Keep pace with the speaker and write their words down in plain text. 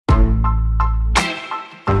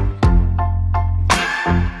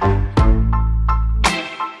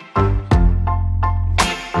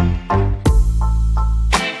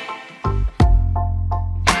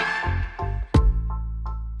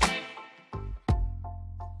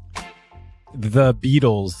The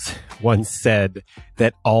Beatles once said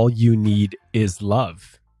that all you need is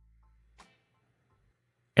love.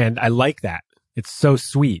 And I like that. It's so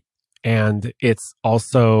sweet. And it's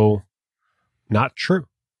also not true.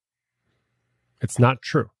 It's not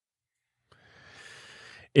true.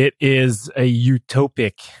 It is a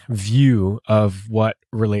utopic view of what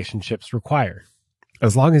relationships require.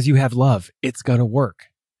 As long as you have love, it's going to work.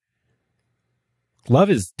 Love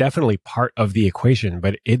is definitely part of the equation,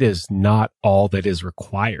 but it is not all that is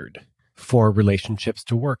required for relationships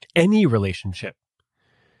to work. Any relationship,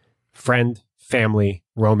 friend, family,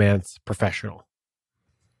 romance, professional.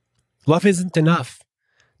 Love isn't enough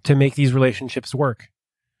to make these relationships work.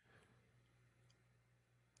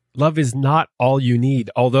 Love is not all you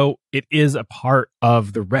need, although it is a part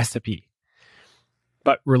of the recipe.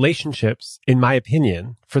 But relationships, in my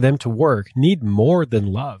opinion, for them to work, need more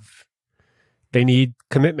than love. They need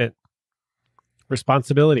commitment,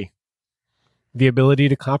 responsibility, the ability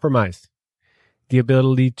to compromise, the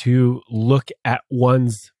ability to look at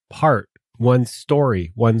one's part, one's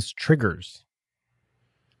story, one's triggers.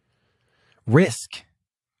 Risk.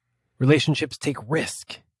 Relationships take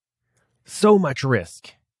risk. So much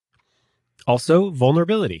risk. Also,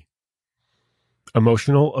 vulnerability.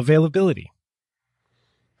 Emotional availability.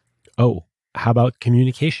 Oh, how about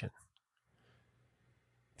communication?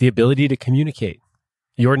 The ability to communicate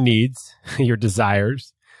your needs, your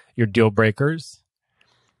desires, your deal breakers,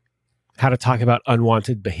 how to talk about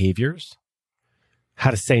unwanted behaviors, how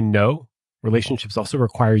to say no. Relationships also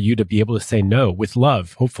require you to be able to say no with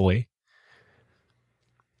love, hopefully.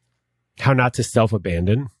 How not to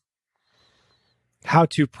self-abandon, how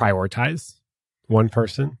to prioritize one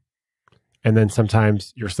person and then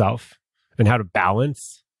sometimes yourself, and how to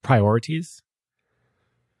balance priorities.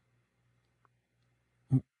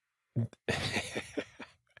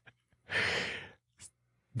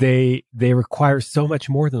 They require so much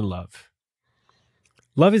more than love.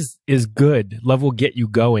 Love is good. Love will get you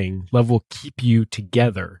going. Love will keep you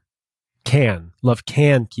together. Love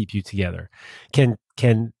can keep you together. Can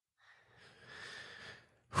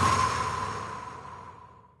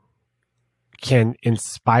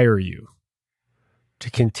inspire you to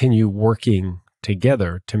continue working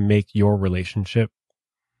together to make your relationship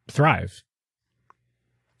thrive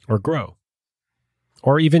or grow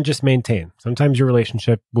or even just maintain. Sometimes your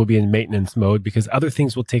relationship will be in maintenance mode because other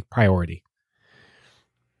things will take priority.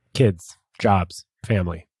 Kids, jobs,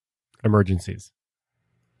 family, emergencies.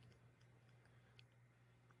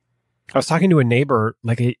 I was talking to a neighbor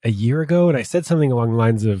like a year ago, and I said something along the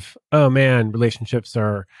lines of, oh man, relationships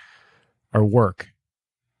are work.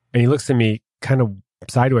 And he looks at me kind of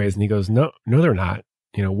sideways and he goes, no, they're not.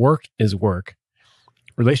 Work is work.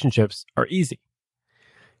 Relationships are easy.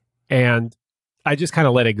 And I just kind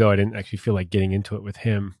of let it go. I didn't actually feel like getting into it with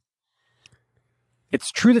him.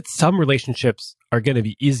 It's true that some relationships are going to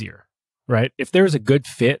be easier, right? If there's a good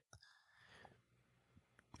fit,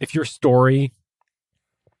 if your story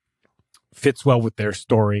fits well with their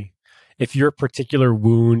story, if your particular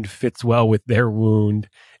wound fits well with their wound,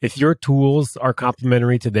 if your tools are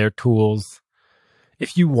complementary to their tools,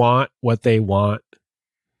 if you want what they want,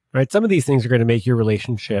 right? Some of these things are going to make your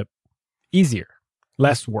relationship easier,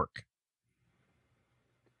 less work.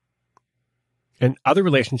 And other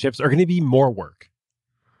relationships are going to be more work.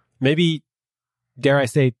 Maybe, dare I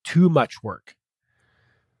say, too much work,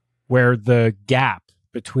 where the gap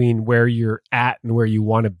between where you're at and where you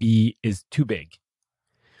want to be is too big.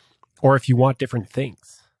 Or if you want different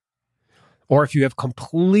things, or if you have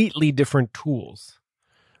completely different tools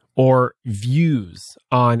or views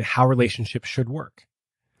on how relationships should work.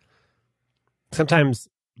 Sometimes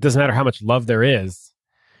it doesn't matter how much love there is,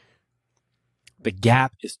 the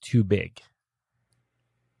gap is too big.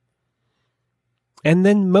 And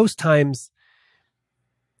then most times,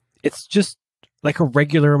 it's just like a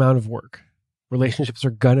regular amount of work. Relationships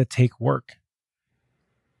are going to take work.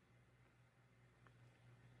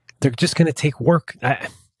 They're just going to take work.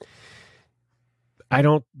 I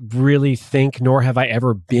don't really think, nor have I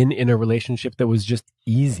ever been in a relationship that was just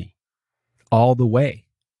easy all the way.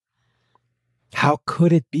 How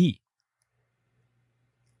could it be?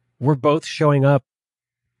 We're both showing up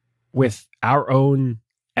with our own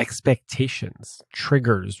expectations,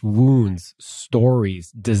 triggers, wounds,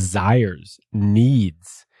 stories, desires,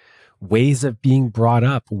 needs, ways of being brought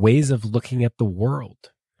up, ways of looking at the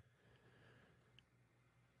world.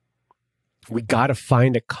 We got to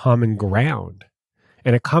find a common ground.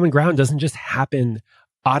 And a common ground doesn't just happen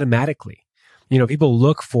automatically. People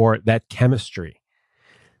look for that chemistry,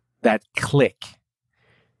 that click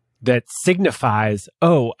that signifies,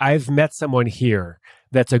 oh, I've met someone here.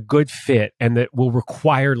 that's a good fit and that will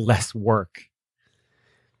require less work.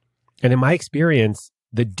 And in my experience,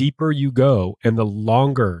 the deeper you go and the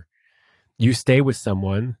longer you stay with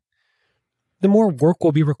someone, the more work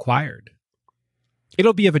will be required.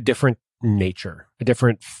 It'll be of a different nature, a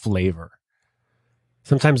different flavor.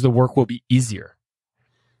 Sometimes the work will be easier.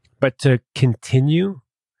 But to continue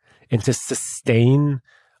and to sustain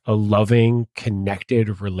a loving,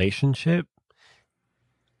 connected relationship,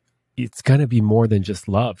 it's going to be more than just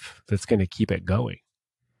love that's going to keep it going.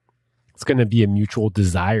 It's going to be a mutual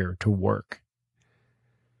desire to work,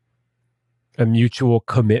 a mutual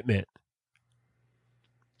commitment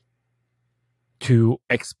to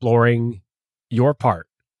exploring your part,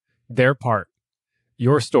 their part,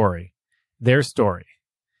 your story, their story,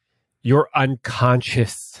 your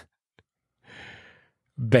unconscious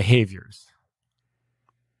behaviors,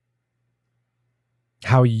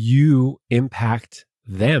 how you impact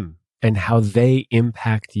them and how they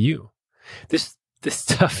impact you. This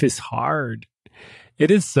stuff is hard. It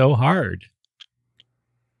is so hard.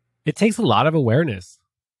 It takes a lot of awareness.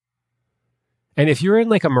 And if you're in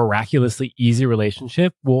like a miraculously easy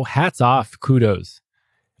relationship, well, hats off, kudos.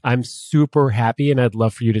 I'm super happy and I'd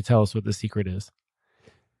love for you to tell us what the secret is.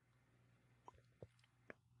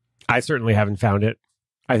 I certainly haven't found it.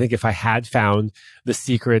 I think if I had found the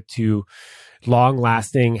secret to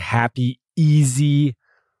long-lasting, happy, easy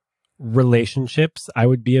relationships, I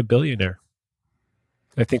would be a billionaire.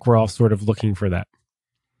 I think we're all sort of looking for that.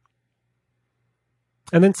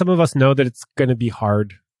 And then some of us know that it's going to be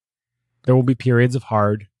hard. There will be periods of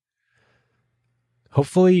hard.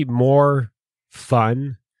 Hopefully more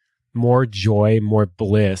fun, more joy, more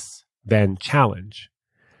bliss than challenge.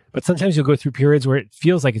 But sometimes you'll go through periods where it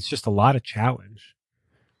feels like it's just a lot of challenge.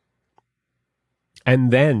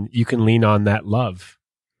 And then you can lean on that love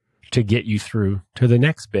to get you through to the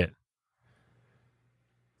next bit.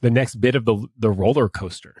 The next bit of the roller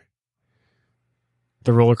coaster.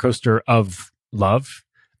 The roller coaster of love,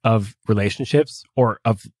 of relationships, or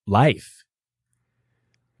of life.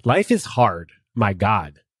 Life is hard, my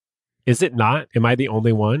God. Is it not? Am I the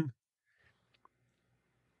only one?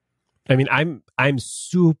 I mean, I'm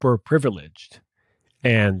super privileged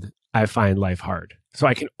and I find life hard. So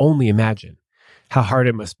I can only imagine how hard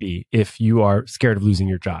it must be if you are scared of losing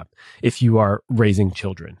your job, if you are raising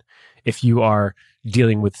children, if you are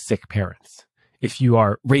dealing with sick parents, if you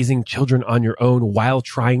are raising children on your own while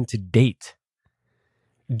trying to date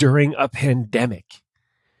during a pandemic,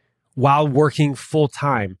 while working full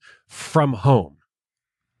time from home.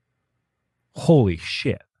 Holy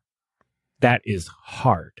shit. That is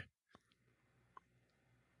hard.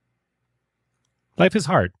 Life is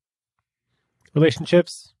hard.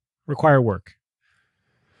 Relationships require work.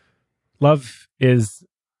 Love is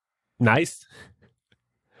nice.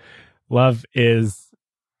 Love is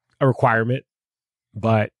a requirement,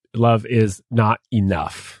 but love is not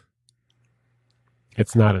enough.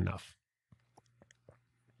 It's not enough.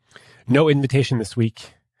 No invitation this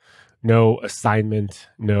week. No assignment.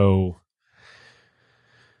 No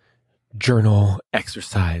journal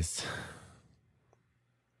exercise.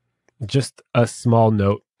 Just a small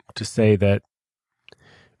note to say that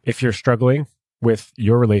if you're struggling with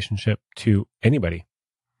your relationship to anybody,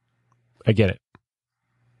 I get it.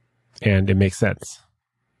 And it makes sense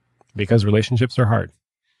because relationships are hard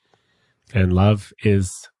and love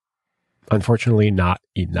is unfortunately not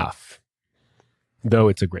enough, though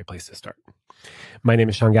it's a great place to start. My name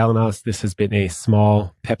is Sean Galanos. This has been a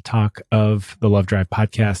small pep talk of the Love Drive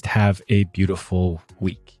podcast. Have a beautiful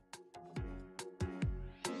week.